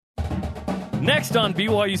Next on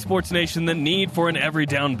BYU Sports Nation, the need for an every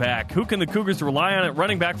down back. Who can the Cougars rely on at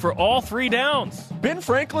running back for all three downs? Ben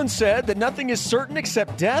Franklin said that nothing is certain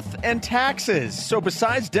except death and taxes. So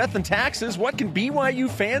besides death and taxes, what can BYU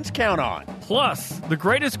fans count on? Plus, the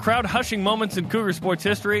greatest crowd-hushing moments in Cougar sports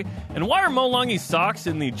history, and why are Mo Langi's socks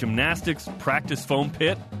in the gymnastics practice foam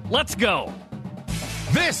pit? Let's go!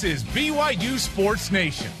 This is BYU Sports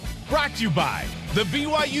Nation, brought to you by the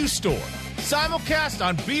BYU Store. Simulcast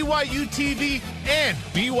on BYU TV and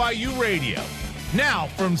BYU Radio. Now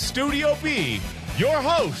from Studio B, your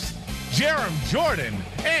hosts, Jarom Jordan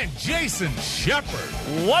and Jason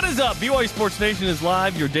Shepard. What is up? BYU Sports Nation is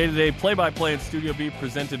live, your day-to-day play-by-play in Studio B,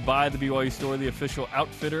 presented by the BYU Store, the official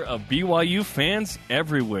outfitter of BYU fans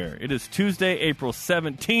everywhere. It is Tuesday, April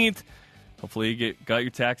 17th. Hopefully you got your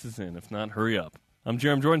taxes in. If not, hurry up. I'm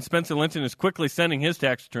Jarom Jordan. Spencer Linton is quickly sending his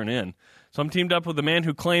tax return in. So I'm teamed up with the man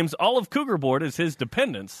who claims all of Cougar Board is his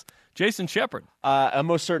dependence, Jason Shepard. I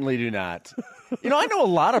most certainly do not. I know a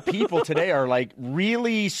lot of people today are like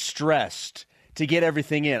really stressed to get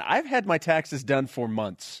everything in. I've had my taxes done for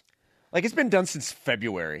months. Like, it's been done since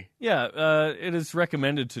February. Yeah, it is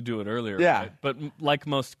recommended to do it earlier. Yeah. Right? But like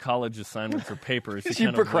most college assignments or papers,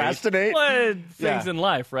 you procrastinate. Things in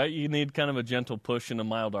life, right? You need kind of a gentle push and a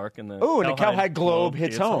mile dark. And the Cowhide Globe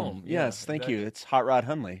hits home. Yeah, Yes, thank exactly. you. It's Hot Rod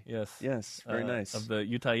Hundley. Yes. Very nice. Of the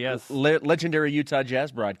Utah Yes. Legendary Utah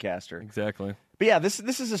Jazz broadcaster. Exactly. But yeah, this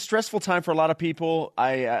is a stressful time for a lot of people.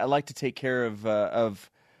 I like to take care of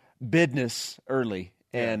business early.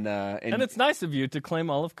 And it's nice of you to claim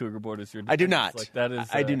all of Cougar Board as your dependence. I do not. Like, that is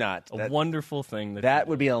I do not. A wonderful thing. That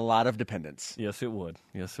would be a lot of dependence. Yes, it would.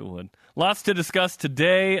 Lots to discuss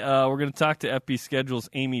today. We're going to talk to FB Schedule's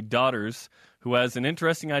Amy Daughters, who has an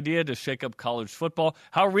interesting idea to shake up college football.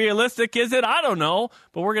 How realistic is it? I don't know.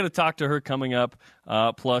 But we're going to talk to her coming up.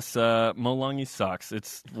 Plus, Mo Langi socks.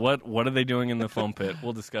 It's what are they doing in the foam pit?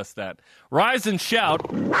 We'll discuss that. Rise and shout.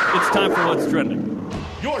 It's time for What's Trending.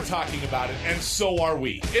 You're talking about it, and so are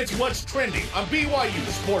we. It's What's Trending on BYU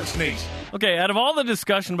Sports Nation. Okay, out of all the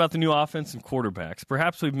discussion about the new offense and quarterbacks,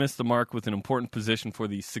 perhaps we've missed the mark with an important position for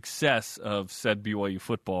the success of said BYU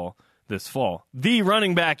football this fall. The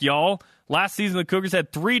running back, y'all. Last season, the Cougars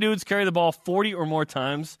had 3 dudes carry the ball 40 or more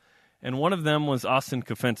times, and one of them was Austin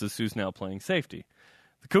Kofensis, who's now playing safety.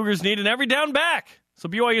 The Cougars need an every down back, so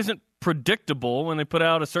BYU isn't predictable when they put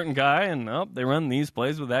out a certain guy and they run these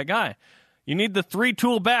plays with that guy. You need the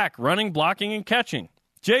 3-tool back, running, blocking, and catching.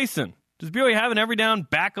 Jason, does BYU have an every down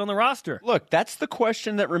back on the roster? Look, that's the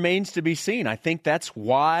question that remains to be seen. I think that's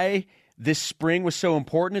why this spring was so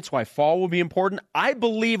important. It's why fall will be important. I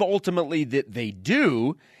believe ultimately that they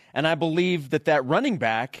do, and I believe that running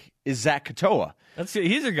back is Zach Katoa.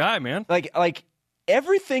 He's a guy, man. Like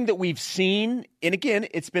everything that we've seen, and again,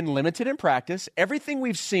 it's been limited in practice, everything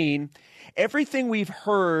we've seen, everything we've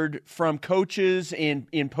heard from coaches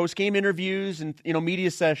in post-game interviews and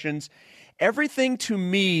media sessions, everything to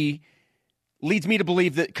me leads me to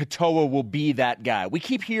believe that Katoa will be that guy. We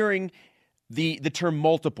keep hearing the term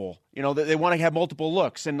multiple, that they want to have multiple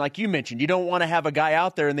looks. And like you mentioned, you don't want to have a guy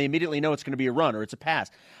out there and they immediately know it's going to be a run or it's a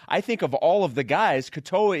pass. I think of all of the guys,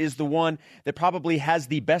 Katoa is the one that probably has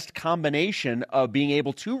the best combination of being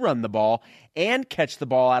able to run the ball and catch the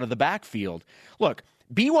ball out of the backfield. Look,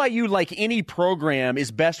 BYU, like any program,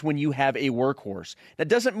 is best when you have a workhorse. That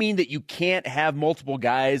doesn't mean that you can't have multiple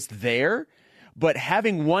guys there, but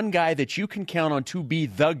having one guy that you can count on to be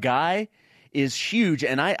the guy is huge.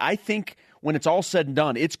 And I think when it's all said and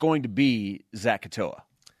done, it's going to be Zach Katoa.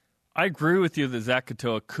 I agree with you that Zach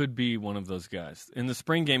Katoa could be one of those guys. In the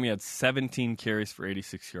spring game, he had 17 carries for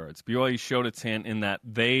 86 yards. BYU showed its hand in that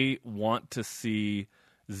they want to see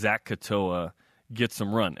Zach Katoa get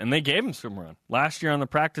some run, and they gave him some run. Last year on the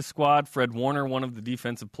practice squad, Fred Warner, one of the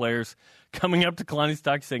defensive players, coming up to Kalani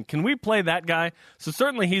Stock saying, can we play that guy? So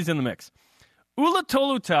certainly he's in the mix. Ula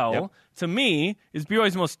Tolutau, to me, is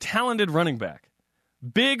BYU's most talented running back.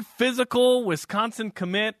 Big, physical, Wisconsin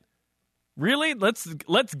commit. Really?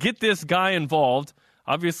 Let's get this guy involved.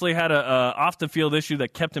 Obviously had a off-the-field issue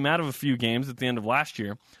that kept him out of a few games at the end of last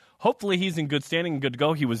year. Hopefully he's in good standing and good to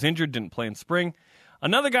go. He was injured, didn't play in spring.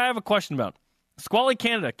 Another guy I have a question about. Squally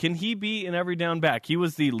Canada, can he be an every down back? He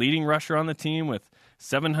was the leading rusher on the team with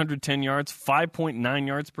 710 yards, 5.9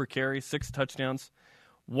 yards per carry, 6 touchdowns.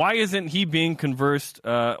 Why isn't he being conversed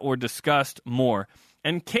or discussed more?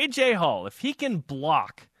 And KJ Hall, if he can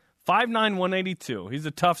block 5'9", 182, he's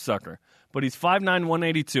a tough sucker, but he's 5'9",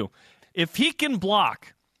 182. If he can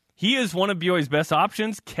block, he is one of BYU's best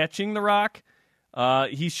options catching the rock.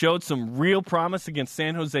 He showed some real promise against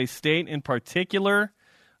San Jose State in particular.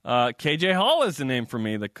 KJ Hall is the name for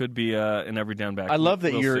me that could be an every down back. I love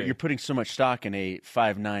that you're you're putting so much stock in a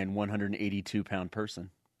 5'9", 182-pound person.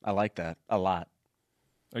 I like that a lot.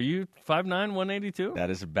 Are you 5'9", 182? That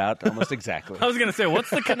is about almost exactly. I was going to say, what's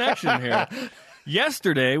the connection here?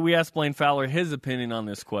 Yesterday, we asked Blaine Fowler his opinion on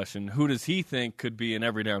this question. Who does he think could be an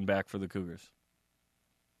every down back for the Cougars?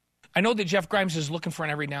 I know that Jeff Grimes is looking for an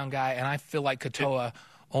every down guy, and I feel like Katoa,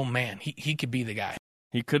 oh man, he could be the guy.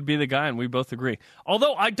 He could be the guy, and we both agree.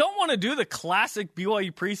 Although I don't want to do the classic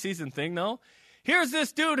BYU preseason thing, though. Here's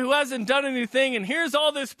this dude who hasn't done anything, and here's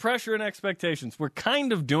all this pressure and expectations. We're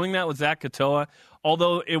kind of doing that with Zach Katoa,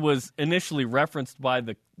 although it was initially referenced by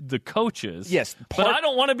the coaches. Yes. But I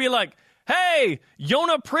don't want to be like, hey,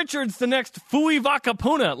 Yona Pritchard's the next Fui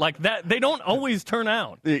Vakapuna. Like that, they don't always turn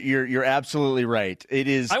out. You're absolutely right. It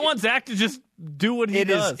is. I want Zach to just do what he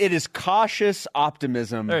does. It is cautious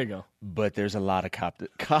optimism. There you go. But there's a lot of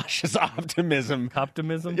cautious optimism.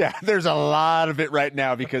 Optimism? Yeah, there's a lot of it right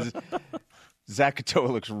now because Zach Katoa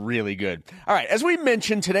looks really good. All right, as we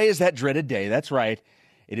mentioned, today is that dreaded day. That's right.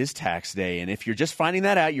 It is tax day, and if you're just finding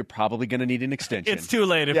that out, you're probably going to need an extension. It's too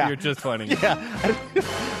late if you're just finding it. Yeah.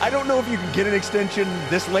 I don't know if you can get an extension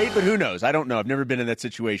this late, but who knows? I don't know. I've never been in that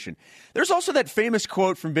situation. There's also that famous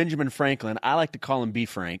quote from Benjamin Franklin. I like to call him B.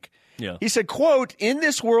 Frank. Yeah. He said, quote, "In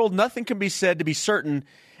this world, nothing can be said to be certain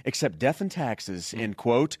except death and taxes," end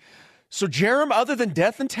quote. So, Jarom, other than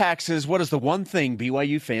death and taxes, what is the one thing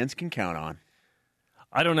BYU fans can count on?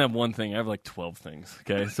 I don't have one thing. I have like 12 things.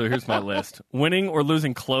 Okay, so here's my list. Winning or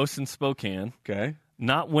losing close in Spokane. Okay.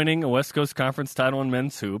 Not winning a West Coast Conference title in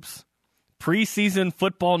men's hoops. Preseason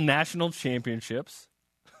football national championships.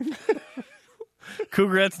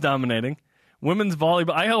 Cougarettes dominating. Women's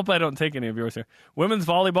volleyball. I hope I don't take any of yours here. Women's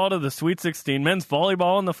volleyball to the Sweet 16. Men's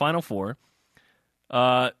volleyball in the Final Four.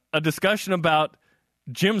 A discussion about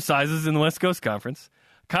gym sizes in the West Coast Conference.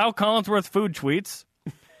 Kyle Collinsworth food tweets.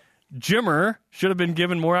 Jimmer should have been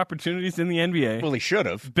given more opportunities in the NBA. Well, he should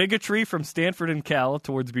have. Bigotry from Stanford and Cal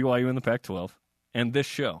towards BYU in the Pac-12. And this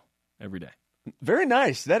show every day. Very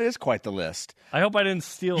nice. That is quite the list. I hope I didn't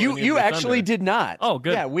steal any of You the actually thunder. did not. Oh,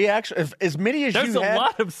 good. Yeah, we actually, as many as There's you had. a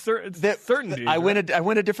lot of certainty. I went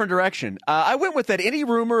a different direction. I went with that any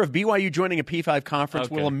rumor of BYU joining a P5 conference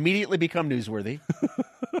will immediately become newsworthy.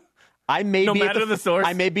 I may no be matter the source.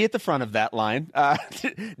 I may be at the front of that line.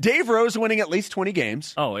 Dave Rose winning at least 20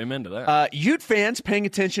 games. Oh, amen to that. Ute fans paying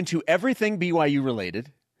attention to everything BYU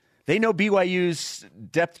related. They know BYU's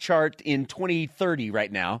depth chart in 2030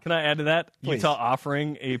 right now. Can I add to that? Please. Utah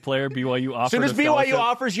offering a player BYU offered. As soon as BYU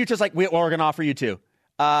offers, Utah's like, we're going to offer you too.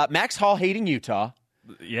 Max Hall hating Utah.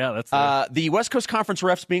 Yeah, that's the West Coast Conference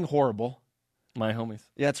refs being horrible. my homies.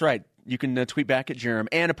 Yeah, that's right. You can tweet back at Jarom.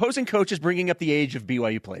 And opposing coaches bringing up the age of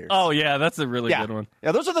BYU players. Oh, yeah, that's a really good one.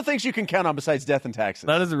 Yeah, those are the things you can count on besides death and taxes.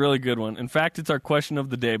 That is a really good one. In fact, it's our question of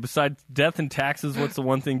the day. Besides death and taxes, what's the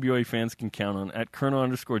one thing BYU fans can count on? At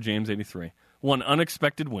Colonel_James83. 1,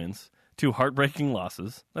 unexpected wins. 2, heartbreaking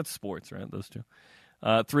losses. That's sports, right? Those two.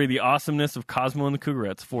 3, the awesomeness of Cosmo and the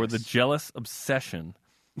Cougarettes. 4, the jealous obsession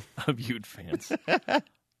of Ute fans.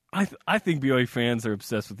 I think BYU fans are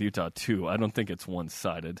obsessed with Utah, too. I don't think it's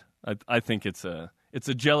one-sided. I think it's a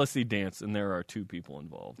jealousy dance, and there are two people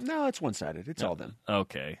involved. No, it's one-sided. It's all them.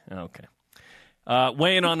 Okay.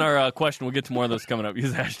 Weigh in on our question. We'll get to more of those coming up.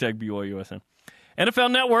 Use hashtag BYUSN.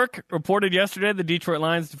 NFL Network reported yesterday the Detroit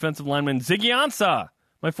Lions defensive lineman Ziggy Ansah,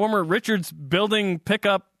 my former Richards Building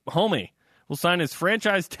pickup homie, will sign his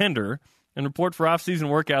franchise tender and report for off-season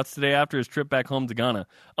workouts today after his trip back home to Ghana.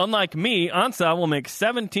 Unlike me, Ansah will make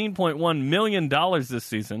 $17.1 million this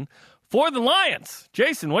season for the Lions.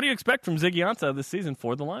 Jason, what do you expect from Ziggy Ansah this season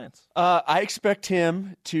for the Lions? I expect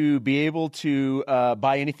him to be able to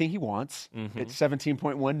buy anything he wants. It's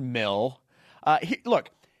 $17.1 million.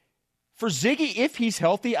 Look, for Ziggy, if he's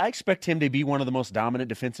healthy, I expect him to be one of the most dominant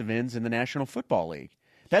defensive ends in the National Football League.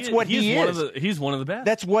 That's what he is. He's one of the best.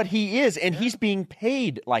 That's what he is, and he's being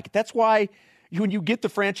paid like it. That's why when you get the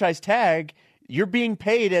franchise tag, you're being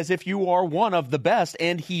paid as if you are one of the best,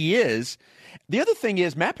 and he is. The other thing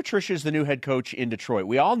is Matt Patricia is the new head coach in Detroit.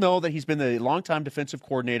 We all know that he's been the longtime defensive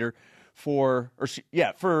coordinator for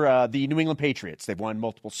the New England Patriots. They've won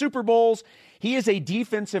multiple Super Bowls. He is a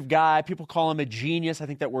defensive guy. People call him a genius. I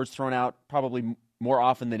think that word's thrown out probably more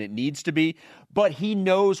often than it needs to be, but he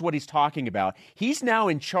knows what he's talking about. He's now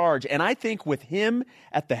in charge, and I think with him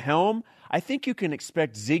at the helm, I think you can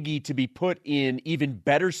expect Ziggy to be put in even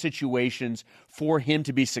better situations for him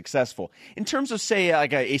to be successful. In terms of, say,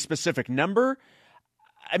 like a specific number,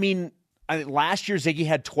 I mean, last year Ziggy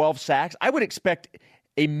had 12 sacks. I would expect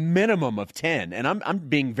A minimum of 10, and I'm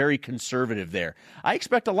being very conservative there. I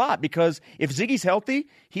expect a lot because if Ziggy's healthy,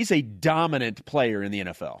 he's a dominant player in the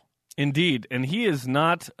NFL. Indeed, and he is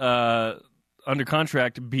not under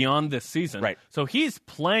contract beyond this season. Right. So he's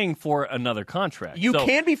playing for another contract. You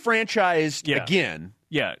can be franchised again.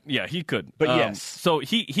 Yeah, he could. But yes. So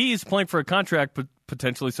he's playing for a contract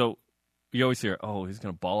potentially, so you always hear, he's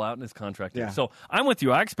going to ball out in his contract. Yeah. So I'm with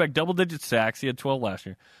you. I expect double-digit sacks. He had 12 last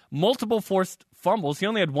year. Multiple forced fumbles. He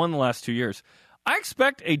only had one the last 2 years. I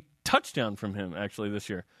expect a touchdown from him, actually, this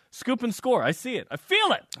year. Scoop and score. I see it. I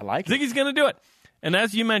feel it. I like it. Ziggy's going to do it. And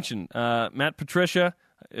as you mentioned, Matt Patricia,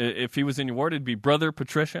 if he was in your ward, it'd be Brother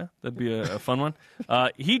Patricia. That'd be a fun one.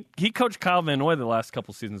 He coached Kyle Van Noy the last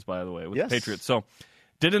couple seasons, by the way, with the Patriots. So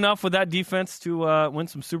did enough with that defense to win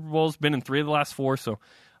some Super Bowls. Been in 3 of the last 4, so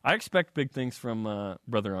I expect big things from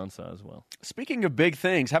Brother Ansah as well. Speaking of big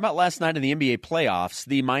things, how about last night in the NBA playoffs?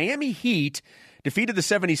 The Miami Heat defeated the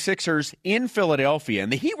 76ers in Philadelphia,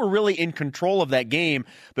 and the Heat were really in control of that game,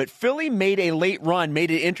 but Philly made a late run, made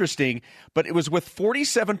it interesting, but it was with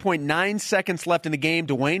 47.9 seconds left in the game.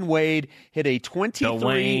 Dwayne Wade hit a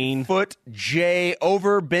 23-foot J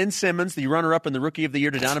over Ben Simmons, the runner-up in the Rookie of the Year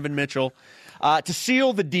to Donovan Mitchell, to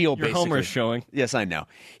seal the deal, Your basically. homer's showing. Yes, I know.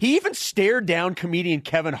 He even stared down comedian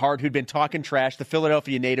Kevin Hart, who'd been talking trash, the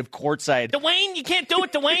Philadelphia native, courtside. Dwayne, you can't do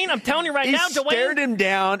it, Dwayne. I'm telling you right now, Dwayne. He stared him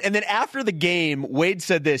down, and then after the game, Wade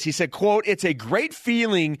said this. He said, quote, "It's a great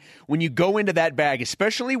feeling when you go into that bag,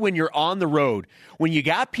 especially when you're on the road. When you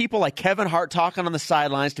got people like Kevin Hart talking on the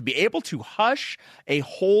sidelines, to be able to hush a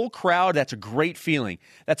whole crowd, that's a great feeling.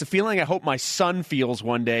 That's a feeling I hope my son feels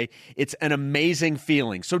one day. It's an amazing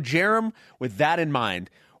feeling." So, Jarom, with that in mind,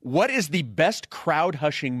 what is the best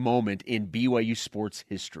crowd-hushing moment in BYU sports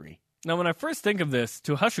history? Now, when I first think of this,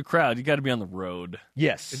 to hush a crowd, you got to be on the road.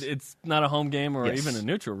 Yes. It's not a home game or even a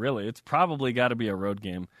neutral, really. It's probably got to be a road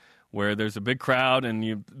game where there's a big crowd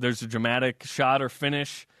and there's a dramatic shot or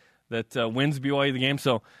finish that wins BYU the game.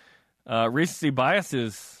 So, recency bias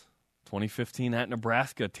is 2015 at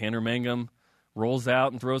Nebraska. Tanner Mangum rolls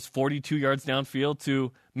out and throws 42 yards downfield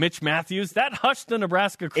to Mitch Matthews. That hushed the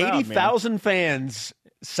Nebraska crowd, 80,000 fans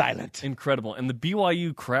silent. Incredible. And the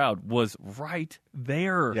BYU crowd was right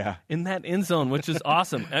there in that end zone, which is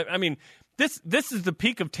awesome. I mean, this is the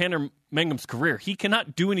peak of Tanner Mangum's career. He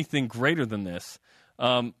cannot do anything greater than this.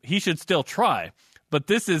 He should still try. But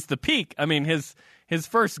this is the peak. I mean, his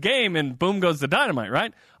first game, and boom goes the dynamite,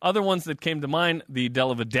 right? Other ones that came to mind, the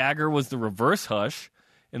Dell of a Dagger was the reverse hush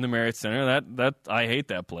in the Marriott Center. That I hate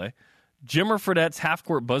that play. Jimmer Fredette's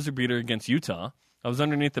half-court buzzer beater against Utah. I was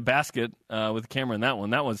underneath the basket with the camera in that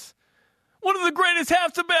one. That was one of the greatest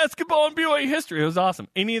halves of basketball in BYU history. It was awesome.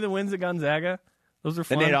 Any of the wins at Gonzaga, those are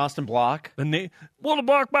fun. The Nate Austin block. What a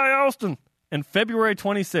block by Austin. And February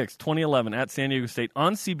 26, 2011, at San Diego State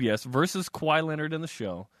on CBS versus Kawhi Leonard in the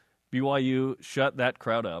show, BYU shut that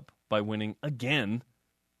crowd up by winning again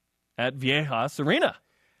at Viejas Arena.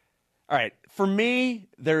 All right. For me,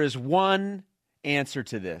 there is one answer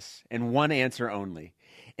to this, and one answer only.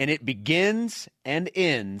 And it begins and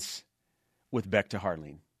ends with Beck to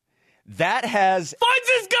Harline. That has finds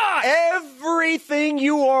his guy! Everything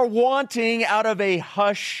you are wanting out of a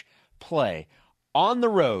hush play. On the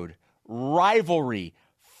road, rivalry,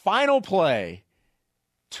 final play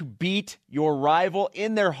to beat your rival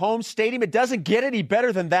in their home stadium. It doesn't get any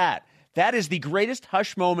better than that. That is the greatest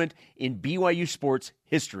hush moment in BYU sports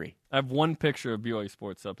history. I have one picture of BYU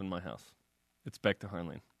sports up in my house. It's Beck to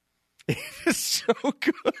Harline. It is so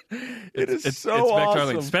good. It's so Beck to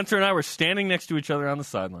awesome. Harline. Spencer and I were standing next to each other on the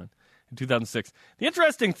sideline in 2006. The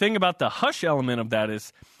interesting thing about the hush element of that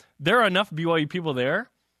is there are enough BYU people there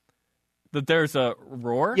that there's a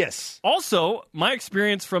roar. Yes. Also, my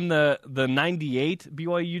experience from the 98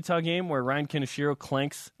 BYU-Utah game where Ryan Kineshiro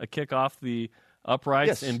clanks a kick off the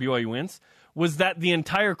uprights and BYU wins was that the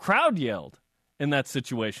entire crowd yelled in that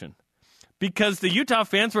situation. Because the Utah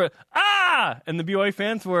fans were, ah! And the BYU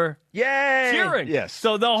fans were yay! Cheering. Yes.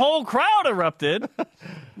 So the whole crowd erupted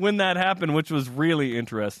when that happened, which was really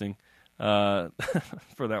interesting for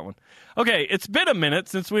that one. Okay, it's been a minute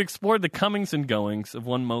since we explored the comings and goings of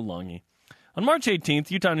one Mo Langi. On March 18th,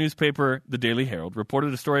 Utah newspaper The Daily Herald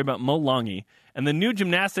reported a story about Mo Langi and the new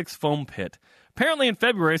gymnastics foam pit. Apparently in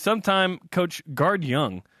February, sometime Coach Gard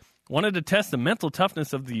Young wanted to test the mental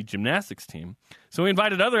toughness of the gymnastics team, so he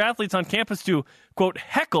invited other athletes on campus to, quote,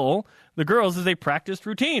 heckle the girls as they practiced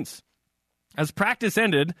routines. As practice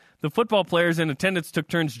ended, the football players in attendance took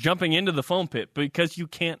turns jumping into the foam pit because you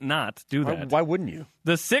can't not do that. Why wouldn't you?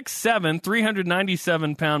 The 6'7",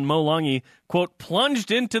 397-pound Mo Langi, quote, plunged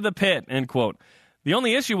into the pit, end quote. The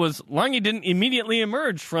only issue was Langi didn't immediately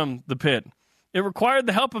emerge from the pit. It required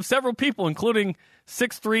the help of several people, including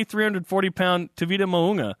 6'3", 340-pound Tavita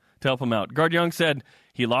Mounga to help him out. Guard Young said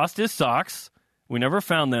he lost his socks. We never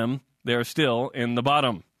found them. They're still in the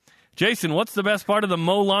bottom. Jason, what's the best part of the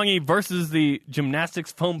Mo Langi versus the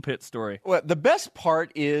gymnastics foam pit story? Well, the best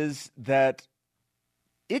part is that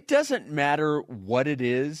it doesn't matter what it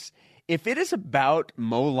is. If it is about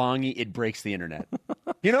Mo Langi, it breaks the internet.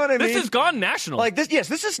 You know what I mean? This has gone national. Like this, yes,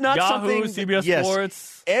 this is not Yahoo, something. CBS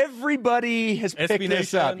Sports. Everybody has picked SB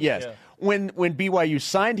this up. Nation, Yes. yeah. When BYU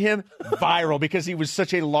signed him, viral because he was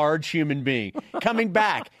such a large human being. Coming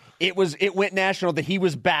back, it went national that he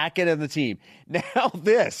was back in the team. Now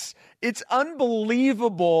it's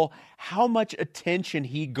unbelievable how much attention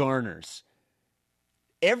he garners.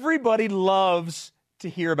 Everybody loves to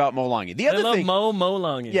hear about Mo Langi. The other thing, Mo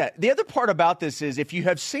Langi. yeah. The other part about this is if you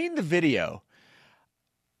have seen the video,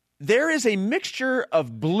 there is a mixture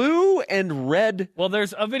of blue and red. Well,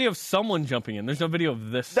 there's a video of someone jumping in. There's no video of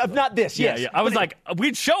this. Not this, yes. Yeah. I was like,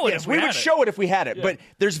 we'd show it. Yes, if we would had show it if we had it. Yeah. But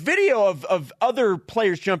there's video of other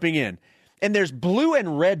players jumping in, and there's blue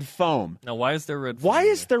and red foam. Now, why is there red foam? Why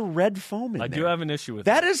is there red foam in there? I do have an issue with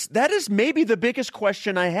that. That is maybe the biggest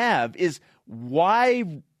question I have is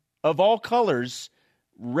why, of all colors,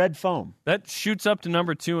 red foam. That shoots up to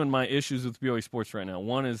number 2 in my issues with BYU sports right now.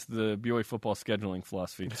 1 is the BYU football scheduling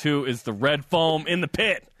philosophy. 2 is the red foam in the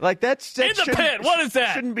pit. Like that in the pit. What is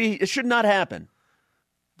that? Shouldn't be. It should not happen.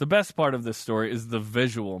 The best part of this story is the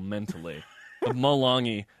visual mentally of Mo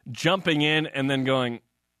Langi jumping in and then going,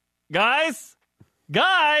 guys.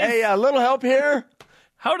 Hey, a little help here.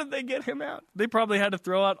 How did they get him out? They probably had to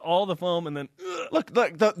throw out all the foam and then. Look,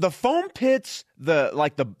 the foam pits,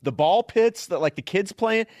 the ball pits that like the kids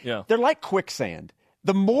playing. Yeah. They're like quicksand.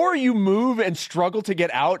 The more you move and struggle to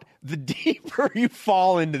get out, the deeper you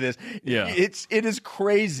fall into this. Yeah. It is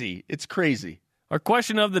crazy. It's crazy. Our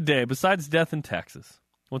question of the day: besides death and taxes,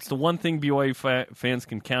 what's the one thing BYU fans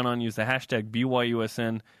can count on? Use the hashtag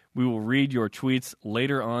BYUSN. We will read your tweets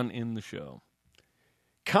later on in the show.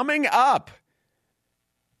 Coming up.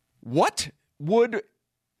 What would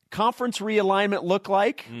conference realignment look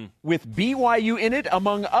like with BYU in it,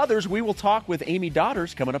 among others? We will talk with Amy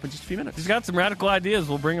Dodders coming up in just a few minutes. She's got some radical ideas.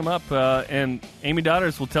 We'll bring them up, and Amy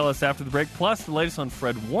Dodders will tell us after the break. Plus, the latest on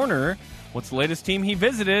Fred Warner. What's the latest team he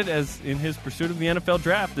visited as in his pursuit of the NFL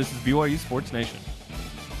draft? This is BYU Sports Nation.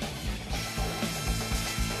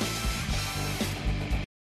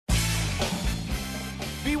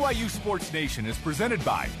 BYU Sports Nation is presented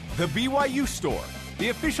by The BYU Store, the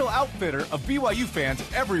official outfitter of BYU fans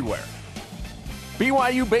everywhere.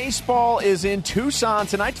 BYU baseball is in Tucson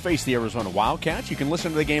tonight to face the Arizona Wildcats. You can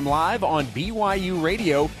listen to the game live on BYU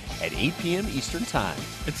Radio at 8 p.m. Eastern Time.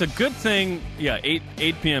 It's a good thing, 8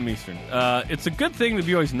 p.m. Eastern. It's a good thing that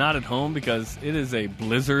BYU's not at home because it is a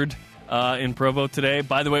blizzard in Provo today.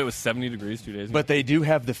 By the way, it was 70 degrees 2 days ago. But they do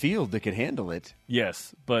have the field that can handle it.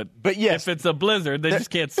 Yes, but yes, if it's a blizzard, they just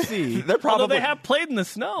can't see. They're probably, although they have played in the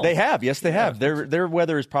snow. They have, yes, they have. Their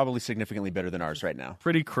weather is probably significantly better than ours right now.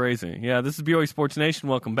 Pretty crazy. Yeah, this is BYU Sports Nation.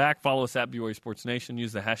 Welcome back. Follow us at BYU Sports Nation.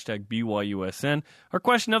 Use the hashtag BYUSN. Our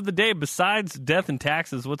question of the day, besides death and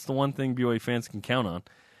taxes, what's the one thing BYU fans can count on?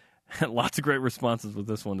 Lots of great responses with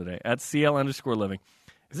this one today. At CL_living.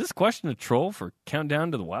 Is this question a troll for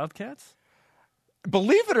Countdown to the Wildcats?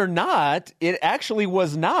 Believe it or not, it actually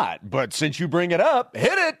was not. But since you bring it up,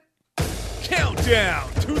 hit it. Countdown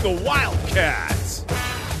to the Wildcats.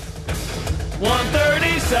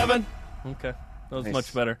 137. Okay, that was Nice.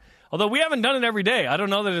 much better. Although we haven't done it every day. I don't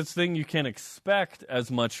know that it's a thing you can expect as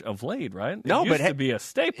much of late, right? No, it but used to be a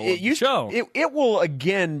staple of the used show. It will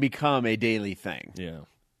again become a daily thing. Yeah.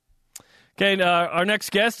 Okay, our next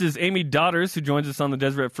guest is Amy Dodders, who joins us on the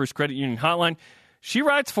Deseret First Credit Union Hotline. She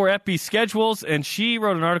writes for FB Schedules, and she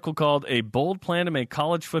wrote an article called A Bold Plan to Make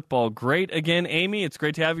College Football Great Again. Amy, it's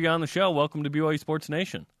great to have you on the show. Welcome to BYU Sports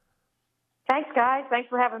Nation. Thanks, guys. Thanks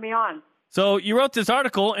for having me on. So you wrote this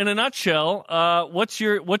article in a nutshell. What's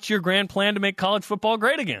your grand plan to make college football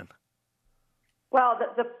great again? Well,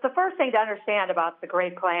 the first thing to understand about the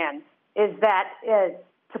great plan is that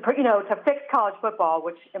to fix college football,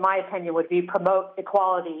 which in my opinion would be promote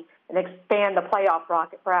equality and expand the playoff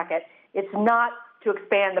bracket. It's not to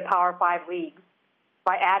expand the Power 5 leagues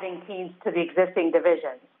by adding teams to the existing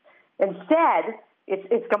divisions. Instead,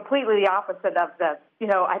 it's completely the opposite of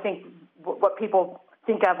I think what people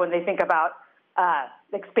think of when they think about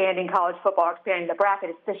expanding college football, expanding the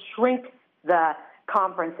bracket, is to shrink the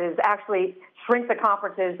conferences, actually shrink the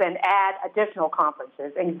conferences and add additional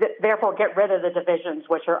conferences, and therefore get rid of the divisions,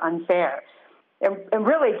 which are unfair. And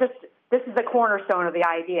really, this is the cornerstone of the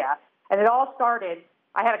idea. And it all started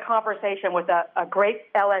I had a conversation with a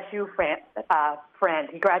great LSU friend.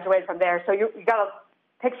 He graduated from there. So you got a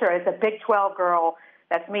picture. It's a Big 12 girl.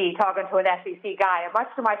 That's me talking to an SEC guy. And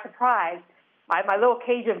much to my surprise, my little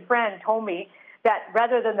Cajun friend told me that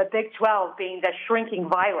rather than the Big 12 being the shrinking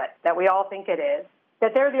violet that we all think it is,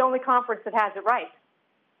 that they're the only conference that has it right.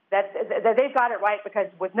 That they've got it right because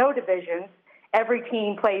with no divisions, every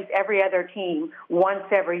team plays every other team once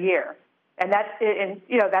every year. And that's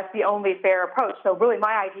the only fair approach. So really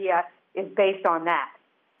my idea is based on that.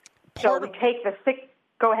 So we take the six.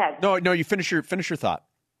 Go ahead. No, you finish your thought.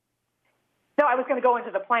 No, I was going to go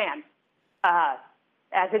into the plan.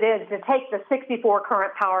 As it is, to take the 64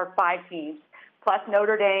 current Power 5 teams, plus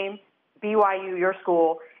Notre Dame, BYU, your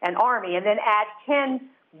school, and Army, and then add 10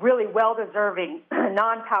 really well-deserving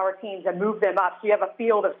non-power teams and move them up. So you have a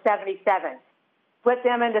field of 77. Split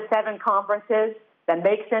them into 7 conferences that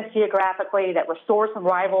make sense geographically, that restore some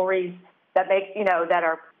rivalries, that that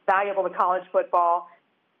are valuable to college football.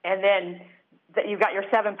 And then you've got your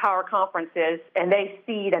 7 power conferences, and they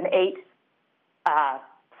seed an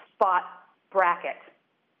 8-spot bracket.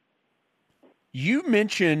 You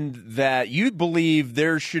mentioned that you believe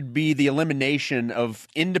there should be the elimination of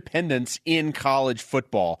independence in college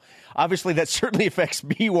football. Obviously, that certainly affects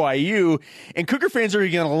BYU, and Cougar fans are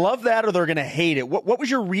going to love that or they're going to hate it. What was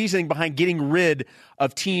your reasoning behind getting rid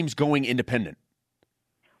of teams going independent?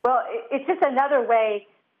 Well, it's just another way.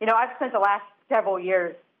 I've spent the last several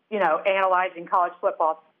years, analyzing college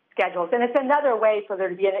football schedules, and it's another way for there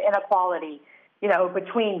to be an inequality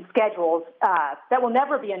between schedules that will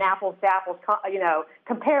never be an apples-to-apples,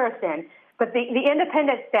 comparison. But the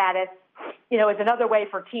independent status, is another way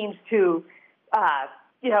for teams to,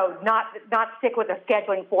 not stick with a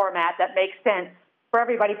scheduling format that makes sense for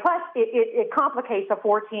everybody. Plus, it complicates a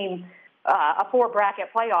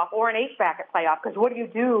 4-bracket playoff or an 8-bracket playoff, because what do you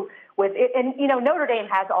do with it? And, Notre Dame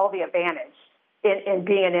has all the advantage in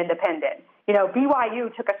being an independent. BYU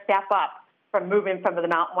took a step up from moving from the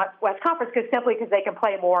Mountain West Conference simply because they can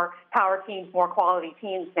play more power teams, more quality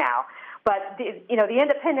teams now. But, the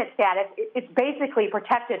independent status, it's basically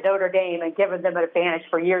protected Notre Dame and given them an advantage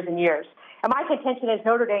for years and years. And my contention is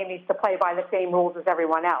Notre Dame needs to play by the same rules as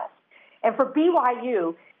everyone else. And for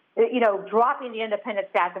BYU, dropping the independent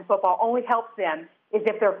status in football only helps them is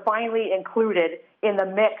if they're finally included in the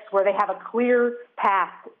mix where they have a clear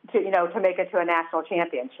path to make it to a national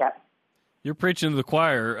championship. You're preaching to the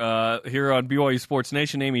choir here on BYU Sports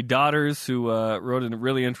Nation. Amy Dodders, who wrote a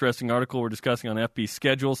really interesting article we're discussing on FB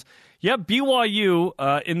schedules. Yeah,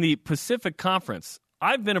 BYU in the Pacific Conference.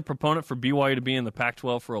 I've been a proponent for BYU to be in the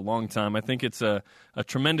Pac-12 for a long time. I think it's a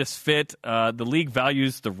tremendous fit. The league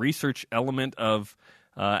values the research element of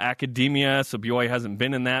academia, so BYU hasn't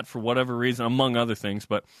been in that for whatever reason, among other things.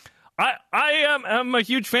 But I'm a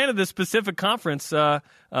huge fan of this Pacific Conference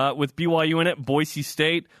with BYU in it, Boise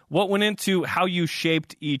State. What went into how you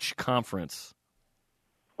shaped each conference?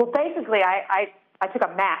 Well, basically, I took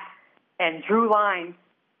a map and drew lines,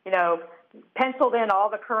 penciled in all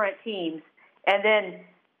the current teams, and then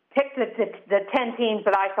picked the 10 teams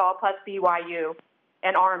that I saw, plus BYU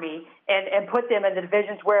and Army, and put them in the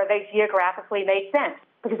divisions where they geographically made sense.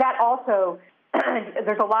 Because that also,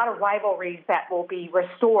 there's a lot of rivalries that will be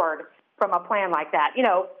restored from a plan like that.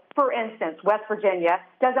 For instance, West Virginia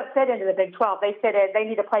doesn't fit into the Big 12. They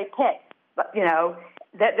need to play Pitt. But,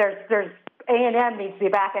 there's A&M needs to be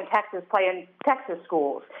back in Texas playing Texas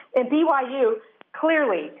schools. And BYU,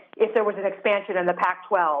 clearly, if there was an expansion in the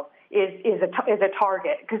Pac-12, is a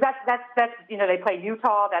target. Because that's they play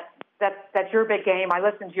Utah. That's your big game. I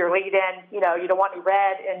listened to your lead-in. You don't want any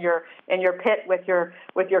red in your pit with your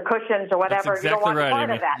cushions or whatever. That's exactly you don't want right, part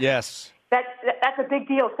Amy. of that. Yes. That's a big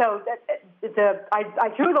deal. So I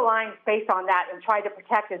drew the lines based on that and tried to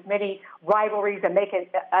protect as many rivalries and make it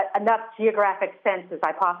enough geographic sense as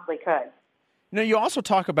I possibly could. You also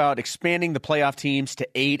talk about expanding the playoff teams to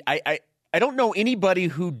 8. I don't know anybody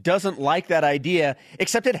who doesn't like that idea,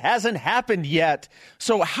 except it hasn't happened yet.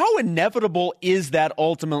 So how inevitable is that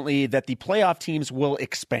ultimately that the playoff teams will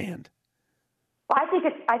expand? Well, I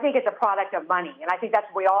think it's a product of money, and I think that's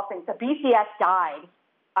what we all think. The BCS died.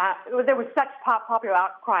 There was such popular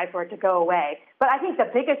outcry for it to go away. But I think the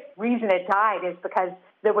biggest reason it died is because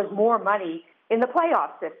there was more money in the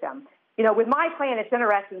playoff system. With my plan, it's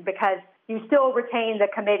interesting because you still retain the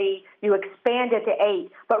committee, you expand it to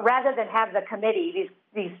 8, but rather than have the committee,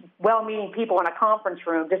 these well-meaning people in a conference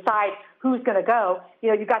room decide who's going to go,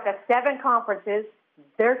 you've got the 7 conferences,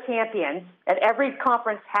 they're champions, and every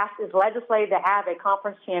conference is legislated to have a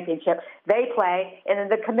conference championship. They play, and then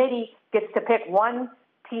the committee gets to pick one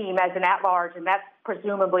team as an at-large, and that's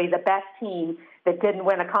presumably the best team that didn't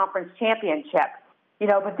win a conference championship.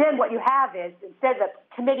 But then what you have is, instead of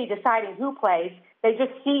the committee deciding who plays, they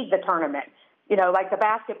just seed the tournament, like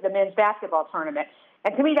the men's basketball tournament.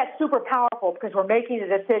 And to me, that's super powerful because we're making the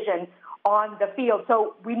decision on the field.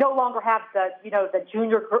 So we no longer have the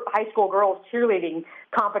junior high school girls cheerleading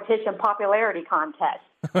competition popularity contest.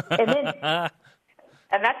 And then,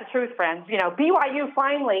 and that's the truth, friends. BYU,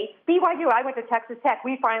 I went to Texas Tech.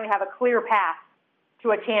 We finally have a clear path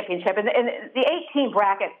to a championship. And the 18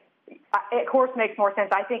 bracket, of course, makes more sense.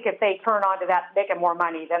 I think if they turn on to that, making more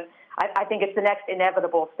money, then I think it's the next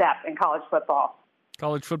inevitable step in college football.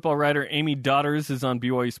 College football writer Amy Daughters is on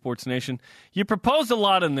BYU Sports Nation. You proposed a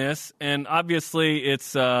lot in this, and obviously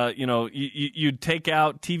it's, you take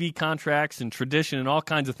out TV contracts and tradition and all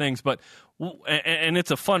kinds of things, and it's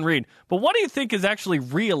a fun read. But what do you think is actually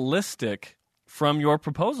realistic from your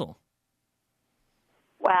proposal?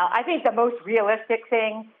 Well, I think the most realistic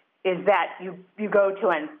thing is that you go to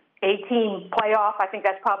an 18 playoff. I think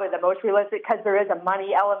that's probably the most realistic because there is a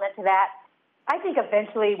money element to that. I think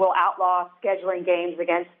eventually we'll outlaw scheduling games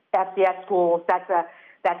against FCS schools. That's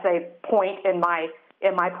a point in my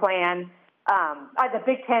plan. The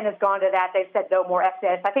Big Ten has gone to that. They've said no more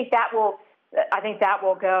FCS. I think that will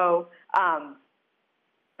go.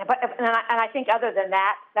 But I think other than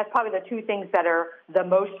that, that's probably the two things that are the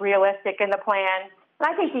most realistic in the plan.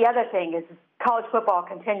 And I think the other thing is college football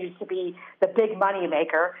continues to be the big money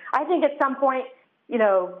maker. I think at some point,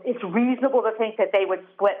 it's reasonable to think that they would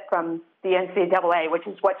split from the NCAA, which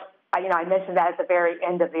is what I mentioned that at the very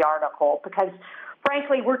end of the article, because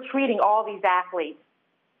frankly, we're treating all these athletes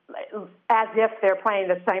as if they're playing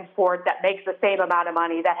the same sport that makes the same amount of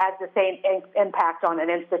money, that has the same impact on an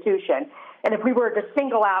institution. And if we were to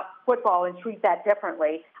single out football and treat that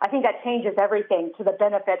differently, I think that changes everything to the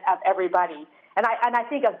benefit of everybody. And I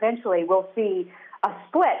think eventually we'll see a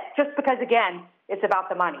split just because, again, it's about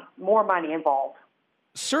the money, more money involved.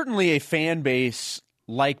 Certainly a fan base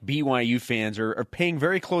like BYU fans are paying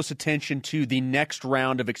very close attention to the next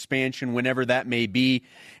round of expansion, whenever that may be.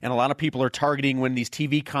 And a lot of people are targeting when these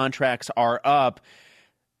TV contracts are up.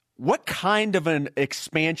 What kind of an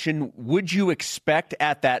expansion would you expect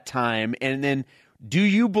at that time? And then do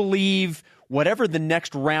you believe, whatever the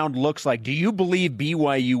next round looks like, do you believe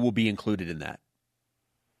BYU will be included in that?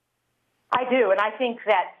 I do, and I think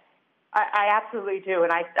that I absolutely do.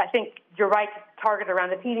 And I think you're right to target around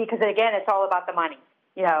the TV because, again, it's all about the money.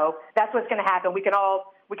 That's what's going to happen. We can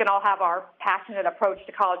all have our passionate approach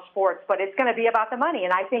to college sports, but it's going to be about the money.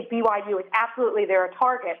 And I think BYU is absolutely they're a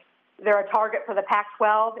target. They're a target for the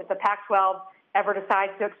Pac-12 if the Pac-12 ever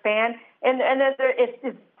decides to expand. And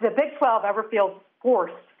if the Big 12 ever feels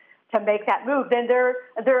forced to make that move, then they're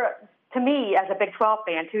to me, as a Big 12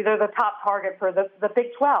 fan, too, they're the top target for the Big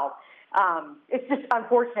 12. It's just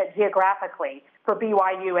unfortunate geographically for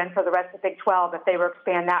BYU and for the rest of the Big 12 if they were to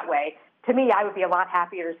expand that way. To me, I would be a lot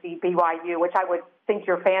happier to see BYU, which I would think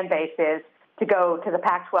your fan base is, to go to the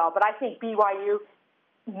Pac-12. But I think BYU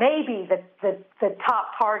may be the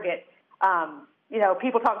top target.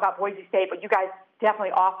 People talk about Boise State, but you guys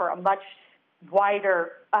definitely offer a much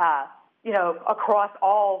wider, across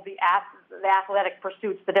all the athletic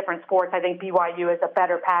pursuits, the different sports. I think BYU is a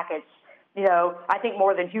better package. I think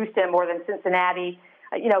more than Houston, more than Cincinnati.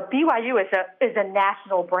 BYU is a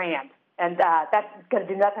national brand. And that's going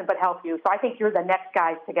to do nothing but help you. So I think you're the next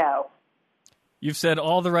guys to go. You've said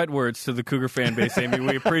all the right words to the Cougar fan base, Amy.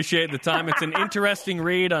 We appreciate the time. It's an interesting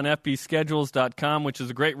read on fbschedules.com, which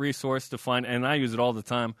is a great resource to find, and I use it all the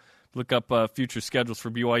time. Look up future schedules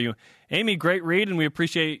for BYU. Amy, great read, and we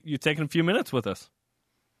appreciate you taking a few minutes with us.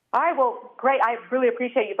 All right, well, great. I really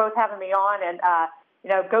appreciate you both having me on, and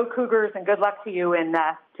go Cougars, and good luck to you in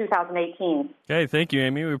 2018. Okay, thank you,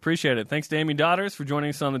 Amy. We appreciate it. Thanks to Amy Daughters for joining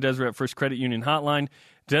us on the Deseret First Credit Union Hotline.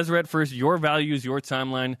 Deseret First, your values, your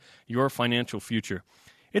timeline, your financial future.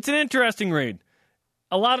 It's an interesting read.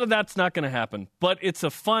 A lot of that's not going to happen, but it's a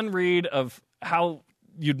fun read of how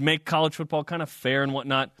you'd make college football kind of fair and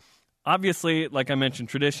whatnot. Obviously, like I mentioned,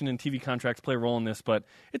 tradition and TV contracts play a role in this, but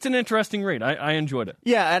it's an interesting read. I enjoyed it.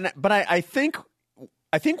 Yeah, but I think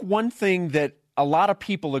one thing that a lot of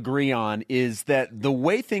people agree on is that the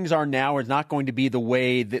way things are now is not going to be the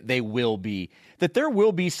way that they will be. That there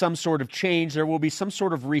will be some sort of change, there will be some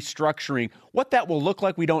sort of restructuring. What that will look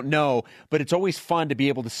like, we don't know, but it's always fun to be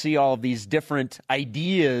able to see all of these different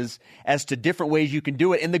ideas as to different ways you can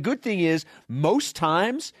do it. And the good thing is, most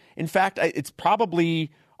times, in fact, it's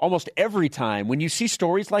probably almost every time when you see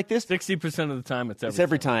stories like this, 60% of the time it's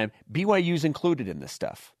every time. BYU's included in this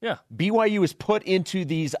stuff. Yeah. BYU is put into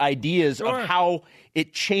these ideas of how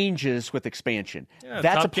it changes with expansion. Yeah,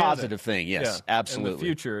 that's a positive thing. Yes, yeah. absolutely.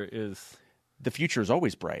 And the future is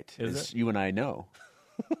always bright, is as it? you and I know.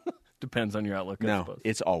 Depends on your outlook, I suppose.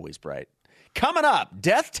 It's always bright. Coming up,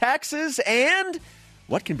 death, taxes, and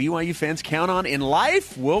what can BYU fans count on in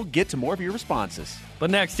life? We'll get to more of your responses. But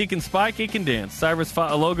next, he can spike, he can dance. Cyrus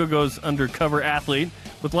Fa'alogo goes undercover athlete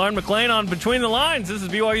with Lauren McLean on Between the Lines. This is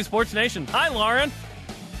BYU Sports Nation. Hi, Lauren.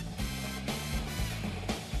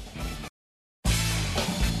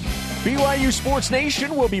 BYU Sports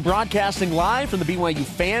Nation will be broadcasting live from the BYU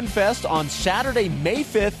Fan Fest on Saturday, May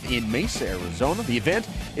 5th in Mesa, Arizona. The event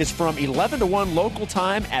is from 11 to 1 local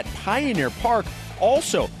time at Pioneer Park.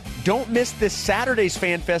 Also, don't miss this Saturday's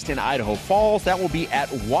Fan Fest in Idaho Falls. That will be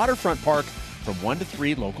at Waterfront Park from 1 to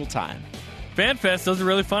 3 local time. Fan Fest, those are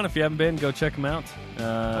really fun. If you haven't been, go check them out.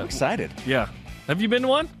 I'm excited. Yeah. Have you been to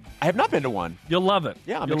one? I have not been to one. You'll love it.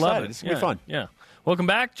 Yeah, You'll excited. love it. It's going to be fun. Yeah. Welcome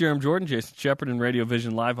back. Jarom Jordan, Jason Shepard, and Radio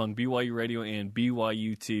Vision live on BYU Radio and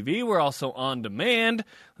BYU TV. We're also on demand.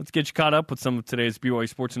 Let's get you caught up with some of today's BYU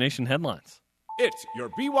Sports Nation headlines. It's your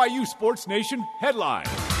BYU Sports Nation headline.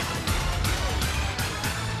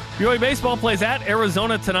 BYU baseball plays at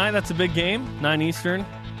Arizona tonight. That's a big game. 8 Eastern.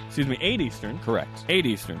 Correct. 8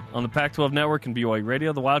 Eastern on the Pac-12 Network and BYU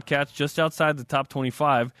Radio. The Wildcats just outside the top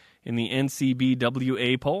 25 in the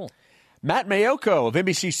NCBWA poll. Matt Mayoko of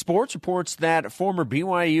NBC Sports reports that former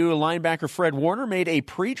BYU linebacker Fred Warner made a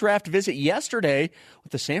pre-draft visit yesterday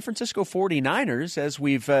with the San Francisco 49ers. As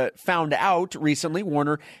we've found out recently,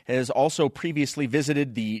 Warner has also previously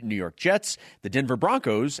visited the New York Jets, the Denver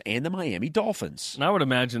Broncos, and the Miami Dolphins. And I would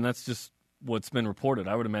imagine that's just what's been reported.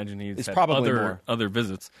 I would imagine he's had probably more. other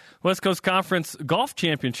visits. West Coast Conference golf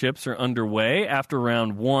championships are underway after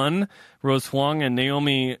round 1. Rose Huang and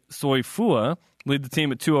Naomi Soifua lead the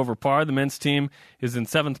team at 2 over par. The men's team is in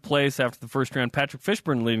 7th place after the first round. Patrick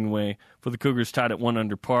Fishburne leading the way for the Cougars, tied at 1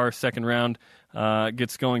 under par. Second round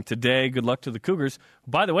gets going today. Good luck to the Cougars.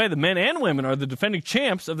 By the way, the men and women are the defending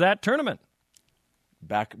champs of that tournament.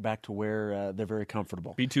 Back to where they're very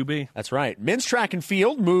comfortable. B2B. That's right. Men's track and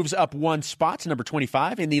field moves up 1 spot to number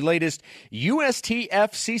 25 in the latest USTF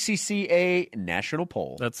CCCA national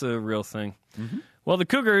poll. That's a real thing. Mm-hmm. Well, the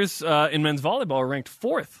Cougars in men's volleyball are ranked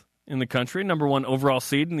 4th in the country, number 1 overall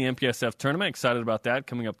seed in the MPSF tournament. Excited about that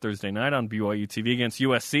coming up Thursday night on BYU TV against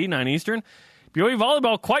USC, 9 Eastern. BYU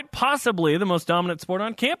volleyball, quite possibly the most dominant sport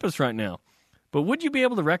on campus right now. But would you be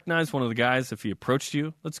able to recognize one of the guys if he approached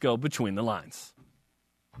you? Let's go Between the Lines.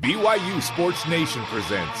 BYU Sports Nation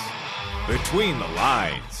presents Between the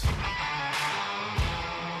Lines.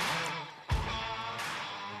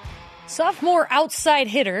 Sophomore outside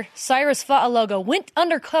hitter Cyrus Fa'alogo went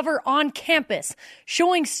undercover on campus,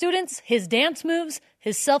 showing students his dance moves,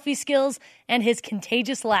 his selfie skills, and his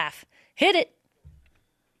contagious laugh. Hit it!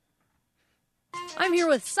 I'm here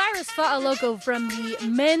with Cyrus Fa'alogo from the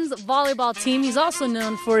men's volleyball team. He's also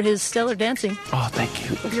known for his stellar dancing. Oh, thank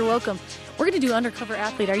you. You're welcome. We're going to do Undercover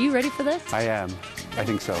Athlete. Are you ready for this? I am. I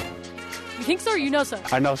think so. You think so or you know so?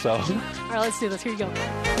 I know so. All right, let's do this. Here you go.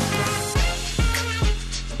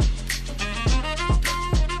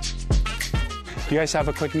 Do you guys have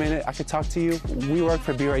a quick minute I could talk to you? We work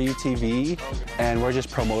for BYU TV, and we're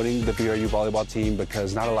just promoting the BYU volleyball team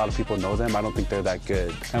because not a lot of people know them. I don't think they're that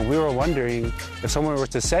good. And we were wondering, if someone were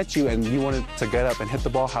to set you and you wanted to get up and hit the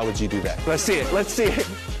ball, how would you do that? Let's see it. Let's see it.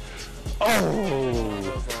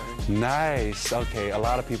 Oh, nice. Okay, a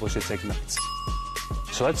lot of people should take notes.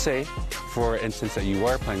 So let's say, for instance, that you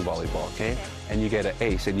were playing volleyball, okay? And you get an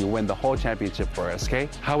ace and you win the whole championship for us, okay?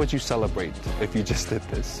 How would you celebrate if you just did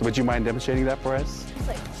this? Would you mind demonstrating that for us? Just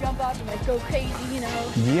like jump up and like go crazy, you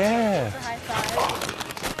know? Yeah. High five.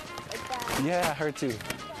 Like that. Yeah, her too.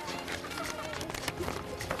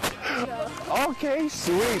 Okay,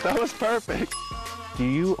 sweet. That was perfect. Do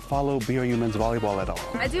you follow BYU men's volleyball at all?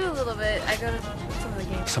 I do a little bit. I go to some of the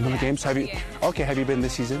games. Some of the games? Have you? Okay, have you been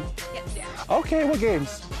this season? Yes. Okay, what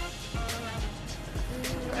games?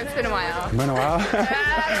 It's been a while. Been a while?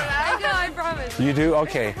 I know, I promise. You do?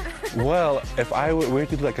 Okay. Well, if we were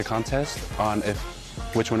to do like a contest on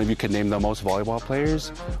which one of you could name the most volleyball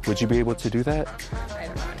players, would you be able to do that? I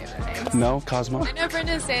don't know any of their names. No? Cosmo? I know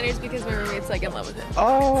Brendan Sanders because my roommate's like in love with him.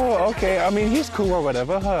 Oh, okay. I mean, he's cool or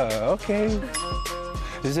whatever, huh? Okay.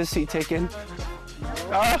 Is this seat taken?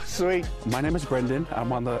 Oh, sweet. My name is Brendan.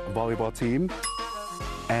 I'm on the volleyball team.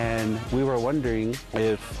 And we were wondering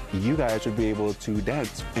if you guys would be able to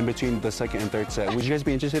dance in between the second and third set. Would you guys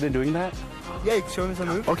be interested in doing that? Yeah, you can show me some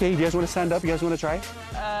moves. Okay, you guys want to stand up? You guys want to try?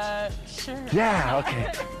 Sure. Yeah,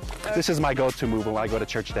 okay. This is my go-to move when I go to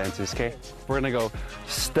church dances, okay? We're going to go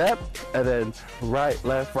step and then right,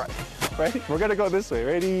 left, right. Right? We're going to go this way.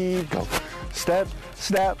 Ready? Go. Step,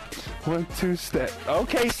 snap, 1, 2, step.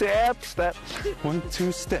 Okay, step, 1,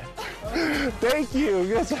 2, step. Thank you.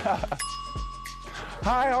 Good job.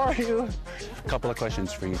 Hi, how are you? A couple of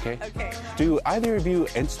questions for you, okay? Okay. Do either of you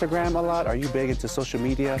Instagram a lot? Are you big into social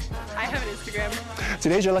media? I have an Instagram.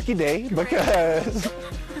 Today's your lucky day because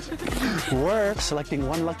we're selecting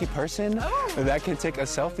one lucky person that can take a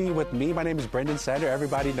selfie with me. My name is Brendan Sander.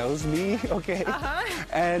 Everybody knows me, okay?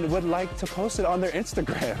 And would like to post it on their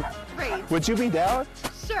Instagram. Great. Would you be down?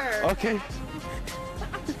 Sure. Okay.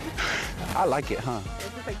 I like it, huh?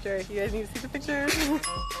 Here's the picture. You guys need to see the picture.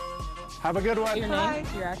 Have a good one. Your name?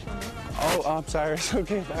 Your actual name? Oh, I'm Cyrus.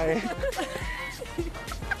 Okay, bye.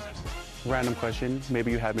 Random question.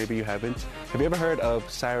 Maybe you have, maybe you haven't. Have you ever heard of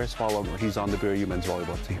Cyrus Falogo? He's on the BYU men's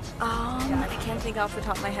volleyball team. I can't think off the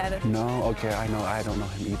top of my head. No? Okay, I know. I don't know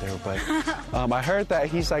him either, but I heard that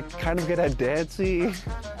he's like kind of good at dancing.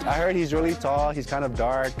 I heard he's really tall. He's kind of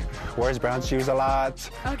dark. Wears brown shoes a lot.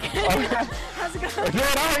 Okay. How's it going?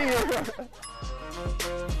 Get out of here!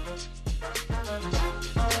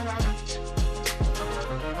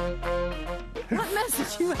 What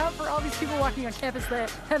message do you have for all these people walking on campus that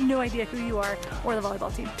have no idea who you are or the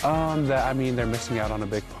volleyball team? They're missing out on a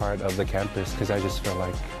big part of the campus because I just feel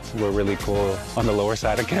like we're really cool on the lower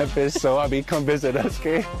side of campus. So, come visit us,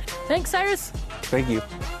 okay? Thanks, Cyrus. Thank you.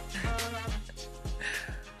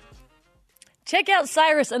 Check out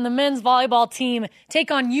Cyrus and the men's volleyball team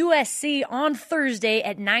take on USC on Thursday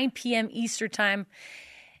at 9 p.m. Eastern Time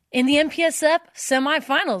in the MPSF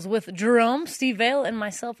semifinals with Jarom, Steve Vale, and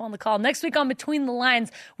myself on the call. Next week on Between the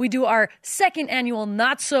Lines, we do our second annual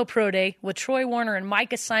Not So Pro Day with Troy Warner and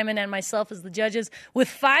Micah Simon and myself as the judges, with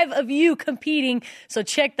 5 of you competing. So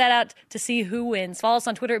check that out to see who wins. Follow us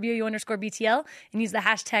on Twitter at BYU_BTL and use the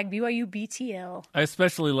hashtag BYUBTL. I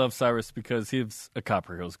especially love Cyrus because he's a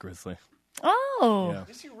Copper Hills Grizzly. Oh. Yeah.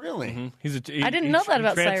 Is he really? Mm-hmm. I didn't know that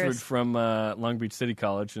about transferred Cyrus. from Long Beach City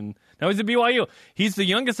College, and now he's at BYU. He's the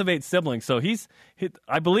youngest of 8 siblings, so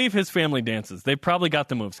I believe his family dances. They probably got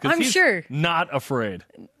the moves. I'm he's sure. Not afraid.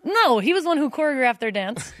 No, he was the one who choreographed their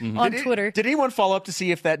dance on Twitter. Did anyone follow up to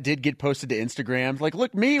see if that did get posted to Instagram? Like,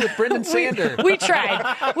 look, me with Brendan Sander. We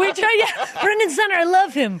tried. Yeah. Brendan Sander, I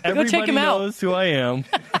love him. Go check him out. Everybody knows who I am.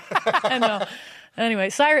 I know. Anyway,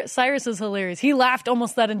 Cyrus is hilarious. He laughed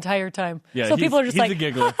almost that entire time. Yeah, so people are just he's like, a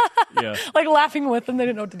giggler. Yeah. like laughing with him. They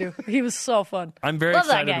didn't know what to do. He was so fun. I'm very Love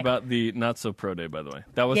that excited guy. about the Not So Pro Day, by the way.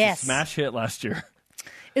 That was a smash hit last year.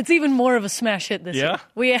 It's even more of a smash hit this Yeah? year.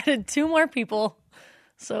 We added 2 more people.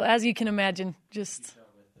 So as you can imagine, just...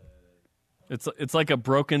 It's like a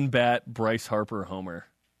broken bat Bryce Harper homer.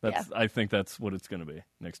 I think that's what it's going to be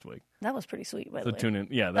next week. That was pretty sweet, by the So way. tune in.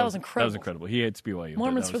 Yeah, that was incredible. That was incredible. He hates BYU.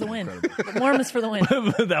 Mormons but for that the was win. incredible. Mormons for the win.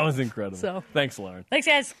 That was incredible. So. Thanks, Lauren. Thanks,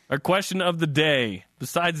 guys. Our question of the day.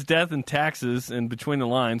 Besides death and taxes and between the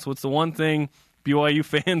lines, what's the one thing BYU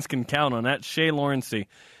fans can count on? That's Shay Lawrencey.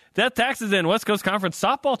 Death, taxes, and West Coast Conference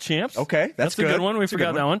softball champs. Okay, that's a good. good one. We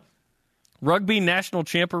forgot that one. Rugby national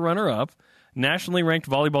champ or runner-up. Nationally ranked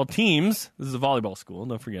volleyball teams. This is a volleyball school.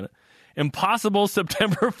 Don't forget it. Impossible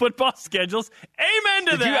September football schedules. Amen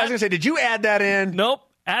to that. I was going to say, did you add that in? Nope.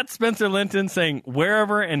 At Spencer Linton saying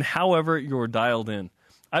wherever and however you're dialed in.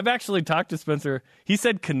 I've actually talked to Spencer. He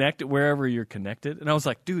said connect it wherever you're connected. And I was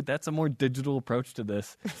like, dude, that's a more digital approach to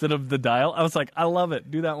this instead of the dial. I was like, I love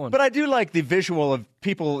it. Do that one. But I do like the visual of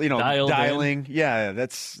people, dialing. In. Yeah,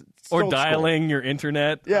 that's... Or dialing your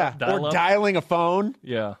internet. Yeah, or dialing a phone.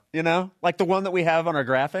 Yeah. Like the one that we have on our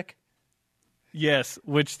graphic. Yes,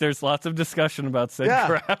 which there's lots of discussion about said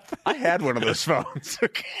crap. I had one of those phones.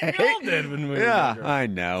 Okay. We all did when we were younger. I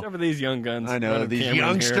know. Except for these young guns. I know. These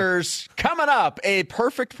youngsters. Coming up, a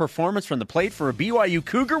perfect performance from the plate for a BYU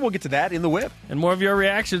Cougar. We'll get to that in the whip. And more of your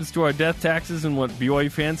reactions to our death taxes and what BYU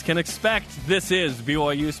fans can expect. This is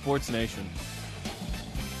BYU Sports Nation.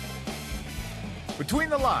 Between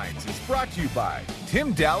the Lines is brought to you by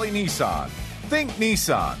Tim Daly Nissan. Think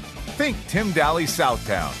Nissan. Think Tim Daly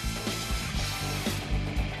Southtown.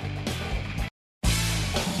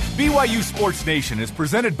 BYU Sports Nation is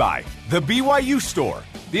presented by The BYU Store,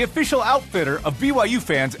 the official outfitter of BYU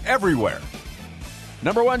fans everywhere.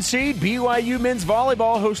 Number 1 seed, BYU men's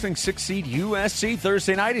volleyball hosting 6th seed USC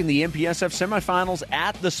Thursday night in the MPSF semifinals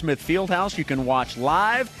at the Smith Fieldhouse. You can watch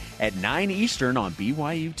live at 9 Eastern on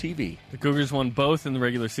BYU TV. The Cougars won both in the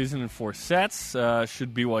regular season in 4 sets.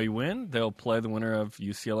 Should BYU win, they'll play the winner of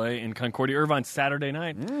UCLA and Concordia Irvine Saturday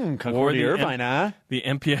night. Concordia Irvine, huh? The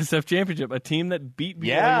MPSF championship, a team that beat BYU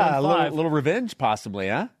Yeah, in a 5. little revenge possibly,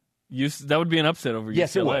 huh? That would be an upset over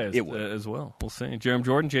Yes, UCLA it would. As well. We'll see. Jarom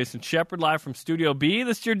Jordan, Jason Shepard, live from Studio B.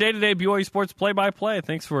 This is your day-to-day BYU Sports play-by-play.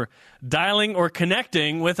 Thanks for dialing or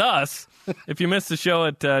connecting with us. If you missed the show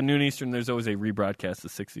at noon Eastern, there's always a rebroadcast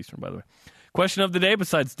at 6 Eastern, by the way. Question of the day,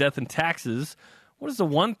 besides death and taxes, what is the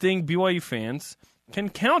one thing BYU fans can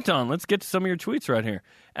count on. Let's get to some of your tweets right here.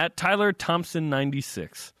 At Tyler Thompson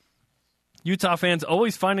 96. Utah fans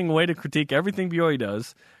always finding a way to critique everything BYU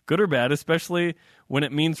does, good or bad, especially when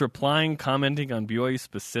it means replying, commenting on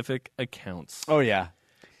BYU-specific accounts. Oh, yeah.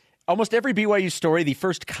 Almost every BYU story, the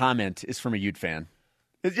first comment is from a Ute fan.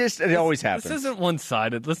 It always happens. This isn't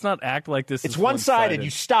one-sided. Let's not act like this It's is one-sided. You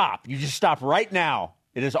stop. You just stop right now.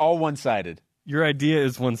 It is all one-sided. Your idea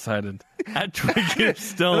is one-sided. At Twigger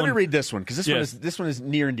Stone. Let me read this one, because this one is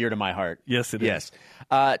near and dear to my heart. Yes, it is. Yes.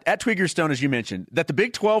 At Twigger Stone, as you mentioned, that the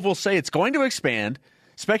Big 12 will say it's going to expand,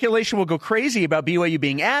 speculation will go crazy about BYU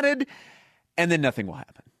being added, and then nothing will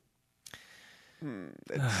happen.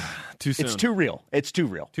 Too soon. It's too real. It's too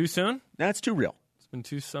real. Too soon? That's too real. It's been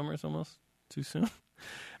 2 summers almost. Too soon?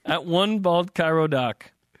 At One Bald Cairo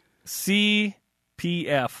Doc. CPF.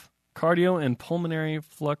 Cardio and pulmonary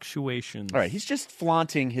fluctuations. All right, he's just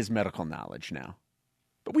flaunting his medical knowledge now.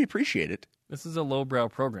 But we appreciate it. This is a lowbrow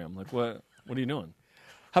program. Like, what are you doing?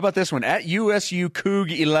 How about this one? At USU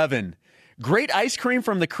Coug 11. Great ice cream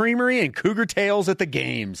from the creamery and cougar tails at the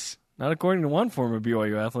games. Not according to one former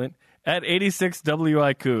BYU athlete. At 86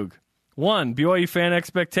 WI Coug. 1, BYU fan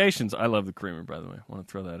expectations. I love the creamer, by the way. I want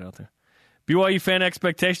to throw that out there. BYU fan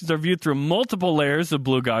expectations are viewed through multiple layers of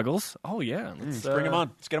blue goggles. Oh, yeah. Let's bring them on.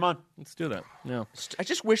 Let's get them on. Let's do that. Yeah. I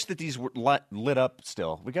just wish that these were lit up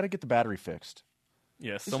still. We got to get the battery fixed.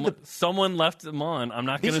 Yes, someone left them on. I'm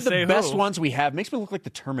not going to say who. These are the best ones we have. Makes me look like the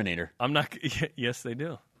Terminator. I'm not. Yes, they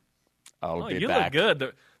do. I'll be you back. Look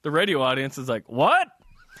good. The radio audience is like, what?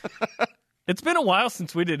 It's been a while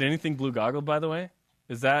since we did anything blue goggle, by the way.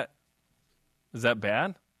 Is that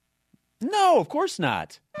bad? No, of course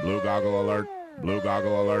not. Blue goggle alert. Blue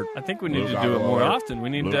goggle alert. I think we need to do it more often. We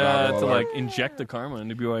need to inject the karma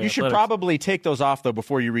into BYU. You should probably take those off, though,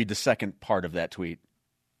 before you read the second part of that tweet.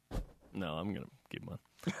 No, I'm going to keep them on.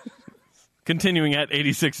 Continuing at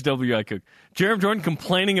 86 WI Cook. Jarom Jordan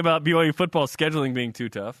complaining about BYU football scheduling being too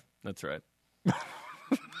tough. That's right.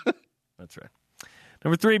 That's right.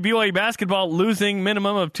 Number 3, BYU basketball losing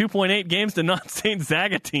minimum of 2.8 games to non-St.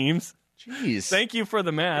 Zaga teams. Jeez. Thank you for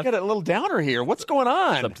the math. I got a little downer here. What's going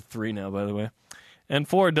on? It's up to 3 now, by the way. And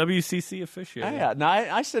 4, WCC officiating. Yeah, no,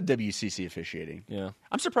 I said WCC officiating. Yeah.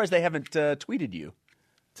 I'm surprised they haven't tweeted you.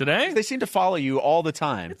 Today? They seem to follow you all the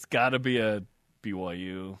time. It's got to be a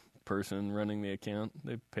BYU person running the account.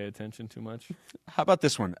 They pay attention too much. How about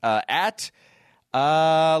this one? Let's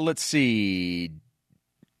see,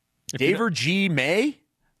 Daver G. May?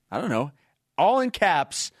 I don't know. All in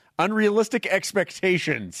caps, unrealistic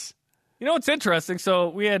expectations. You know what's interesting? So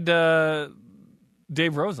we had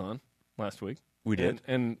Dave Rose on last week. We did.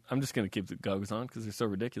 And I'm just going to keep the goggles on because they're so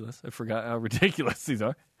ridiculous. I forgot how ridiculous these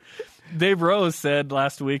are. Dave Rose said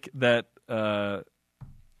last week that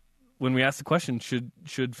when we asked the question,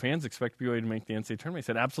 should fans expect BYU to make the NCAA tournament, he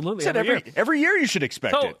said absolutely. He said every year you should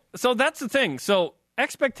expect it. So that's the thing. So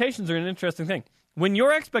expectations are an interesting thing. When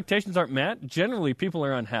your expectations aren't met, generally people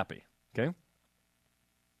are unhappy. Okay?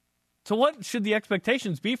 So what should the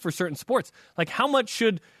expectations be for certain sports? Like how much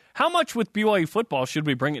with BYU football should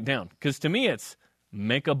we bring it down? Because to me it's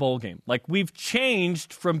make a bowl game. Like we've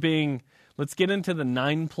changed from being let's get into the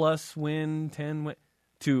 9+ win, 10 win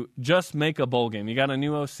to just make a bowl game. You got a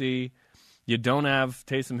new OC. You don't have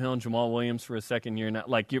Taysom Hill and Jamal Williams for a second year. Not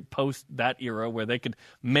like you're post that era where they could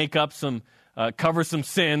make up some cover some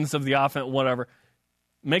sins of the offense, whatever.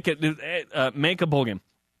 Make a bowl game.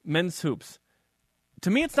 Men's hoops. To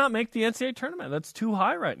me, it's not make the NCAA tournament. That's too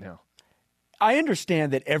high right now. I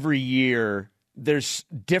understand that every year there's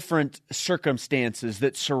different circumstances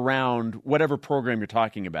that surround whatever program you're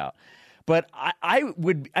talking about. But I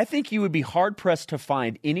think you would be hard-pressed to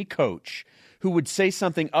find any coach who would say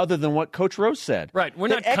something other than what Coach Rose said. Right. We're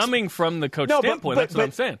not coming from the coach standpoint. That's what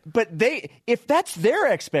I'm saying. But if that's their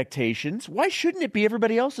expectations, why shouldn't it be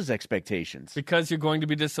everybody else's expectations? Because you're going to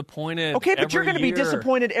be disappointed. Okay, but you're going to be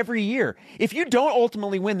disappointed every year. If you don't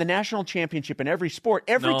ultimately win the national championship in every sport,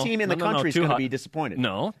 every team in the country is going to be disappointed.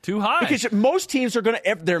 No, too high. Because most teams are going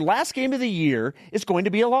to, their last game of the year is going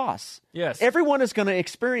to be a loss. Yes. Everyone is going to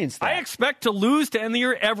experience that. I expect to lose to end the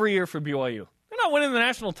year every year for BYU. They're not winning the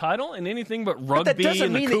national title in anything but rugby. But that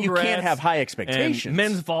doesn't mean that you Cougarettes can't have high expectations. And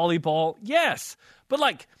men's volleyball, yes. But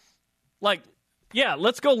yeah,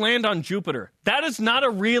 let's go land on Jupiter. That is not a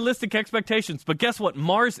realistic expectations. But guess what?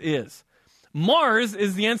 Mars is. Mars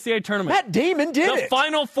is the NCAA tournament. Matt Damon did it. The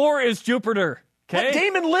Final Four is Jupiter. Okay? Matt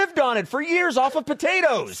Damon lived on it for years off of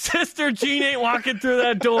potatoes. Sister Jean ain't walking through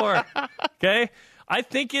that door. Okay? I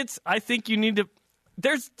think you need to.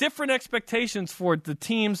 There's different expectations for the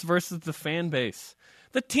teams versus the fan base.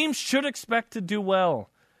 The teams should expect to do well.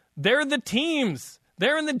 They're the teams.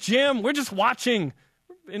 They're in the gym. We're just watching.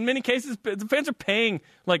 In many cases, the fans are paying.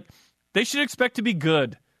 Like, they should expect to be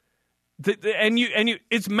good.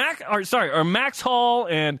 It's Max Hall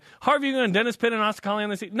and Harvey and Dennis Pitt and Oscar Colley on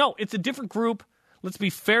the team. No, it's a different group. Let's be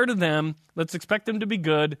fair to them. Let's expect them to be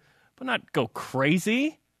good, but not go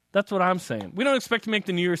crazy. That's what I'm saying. We don't expect to make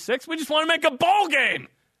the New Year's Six. We just want to make a bowl game.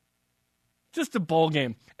 Just a bowl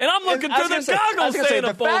game. And I'm looking through the goggles saying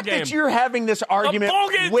a bowl game. The fact that you're having this argument a bowl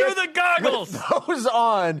game through the goggles. With those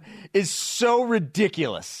on is so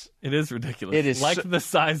ridiculous. It is ridiculous. It is like the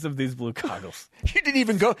size of these blue goggles. You didn't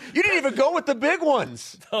even go with the big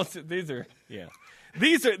ones. These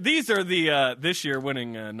are the this year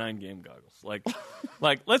winning 9-game goggles.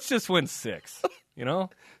 Like let's just win 6. You know,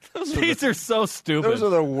 these are so stupid. Those are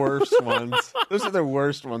the worst ones. Those are the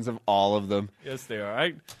worst ones of all of them. Yes, they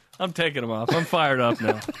are. I'm taking them off. I'm fired up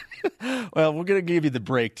now. Well, we're going to give you the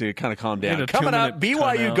break to kind of calm down. Coming up,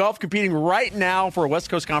 BYU Golf competing right now for a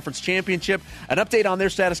West Coast Conference Championship. An update on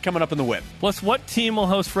their status coming up in the whip. Plus, what team will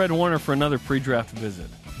host Fred Warner for another pre-draft visit?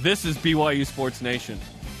 This is BYU Sports Nation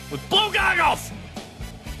with blue goggles.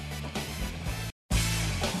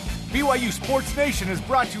 BYU Sports Nation is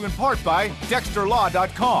brought to you in part by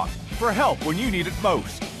DexterLaw.com for help when you need it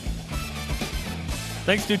most.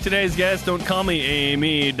 Thanks to today's guest, Don't Call Me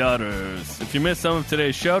Amy Daughters. If you missed some of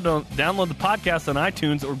today's show, don't download the podcast on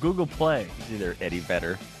iTunes or Google Play. It's either Eddie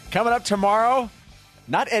Vedder. Coming up tomorrow,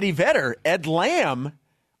 not Eddie Vedder, Ed Lamb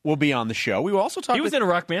will be on the show. We will also talk. He was in a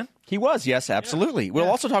rock band. He was, yes, absolutely. Yeah. We'll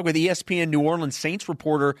also talk with ESPN New Orleans Saints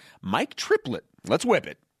reporter Mike Triplett. Let's whip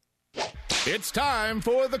it. It's time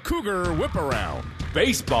for the Cougar Whip Around.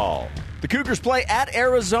 Baseball. The Cougars play at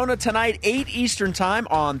Arizona tonight, 8 Eastern Time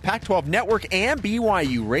on Pac-12 Network and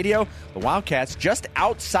BYU Radio. The Wildcats just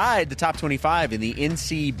outside the top 25 in the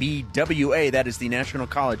NCBWA. That is the National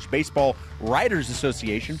College Baseball Writers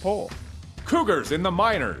Association poll. Cougars in the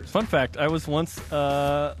minors. Fun fact, I was once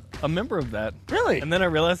a member of that. Really? And then I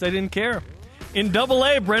realized I didn't care. In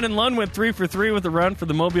Double-A, Brendan Lund went 3 for 3 with a run for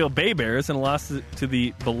the Mobile Bay Bears and lost to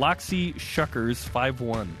the Biloxi Shuckers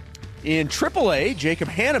 5-1. In AAA, Jacob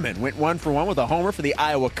Hanneman went 1 for 1 with a homer for the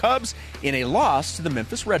Iowa Cubs in a loss to the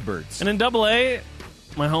Memphis Redbirds. And in AA,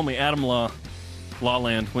 my homie Adam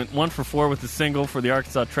Lawland went 1 for 4 with a single for the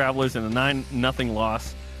Arkansas Travelers and a 9-0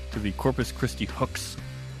 loss to the Corpus Christi Hooks.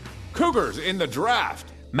 Cougars in the draft.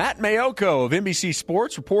 Matt Mayoko of NBC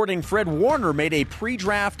Sports reporting Fred Warner made a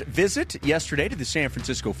pre-draft visit yesterday to the San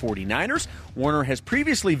Francisco 49ers. Warner has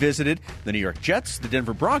previously visited the New York Jets, the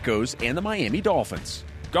Denver Broncos, and the Miami Dolphins.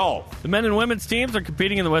 Golf. The men and women's teams are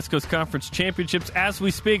competing in the West Coast Conference Championships as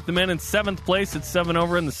we speak. The men in 7th place at 7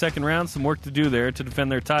 over in the second round. Some work to do there to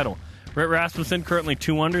defend their title. Brett Rasmussen currently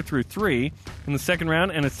 2 under through 3 in the second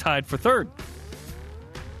round and is tied for 3rd.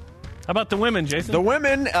 How about the women, Jason? The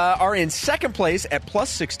women are in 2nd place at plus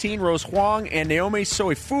 16. Rose Huang and Naomi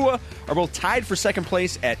Soifua are both tied for 2nd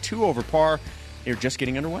place at 2 over par. They're just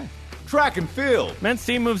getting underway. Track and field. Men's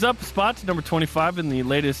team moves up a spot to number 25 in the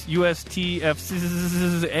latest USTFCA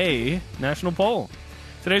national poll.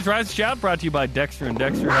 Today's Rise and Shout brought to you by Dexter and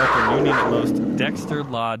Dexter Health and Union at most.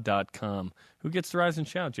 DexterLaw.com. Who gets the Rise and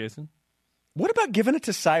Shout, Jason? What about giving it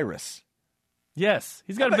to Cyrus? Yes.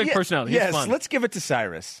 He's got a big personality. He's fun. Let's give it to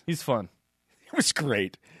Cyrus. He's fun. It was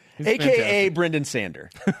great. He's a.k.a. fantastic. Brendan Sander.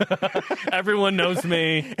 Everyone knows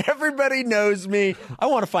me. Everybody knows me. I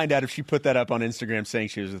want to find out if she put that up on Instagram saying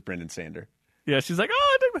she was with Brendan Sander. Yeah, she's like,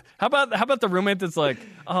 how about the roommate that's like,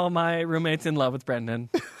 oh, my roommate's in love with Brendan.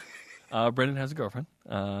 Brendan has a girlfriend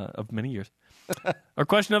of many years. Our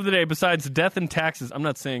question of the day, besides death and taxes, I'm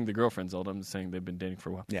not saying the girlfriend's old, I'm just saying they've been dating for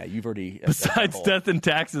a while. Yeah, you've already... Besides death and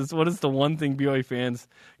taxes, what is the one thing BYU fans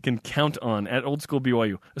can count on at Old School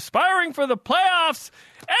BYU? Aspiring for the playoffs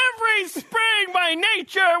every spring by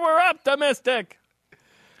nature, we're optimistic.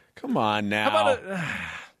 Come on now. How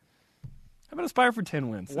about aspire for 10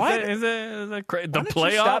 wins? Why? Is that crazy? The Why don't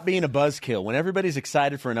playoff? you stop being a buzzkill when everybody's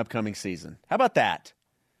excited for an upcoming season? How about that?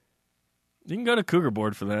 You can go to Cougar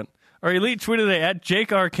Board for that. Our elite tweet of the day at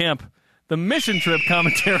Jake R. Kemp. The mission trip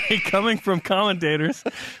commentary coming from commentators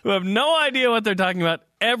who have no idea what they're talking about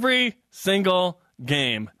every single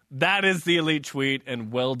game. That is the elite tweet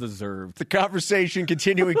and well-deserved. The conversation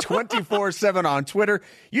continuing 24/7 on Twitter.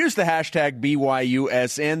 Use the hashtag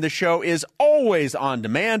BYUSN. The show is always on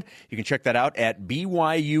demand. You can check that out at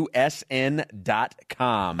BYUSN.com.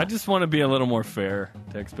 I just want to be a little more fair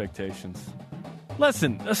to expectations.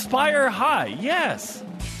 Listen, aspire high, yes.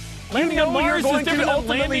 Landing on Mars is different than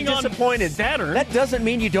landing disappointed. on Saturn. That doesn't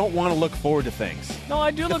mean you don't want to look forward to things. No,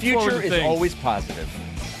 I do look forward to things. The future is always positive.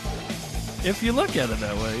 If you look at it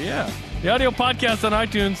that way, yeah. The audio podcast on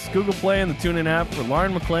iTunes, Google Play, and the TuneIn app. For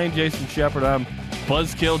Lauren McLean, Jason Shepard, I'm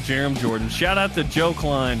Buzzkill Jarom Jordan. Shout out to Joe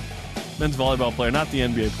Klein, men's volleyball player, not the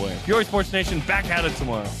NBA player. BYU Sports Nation back at it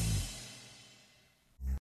tomorrow.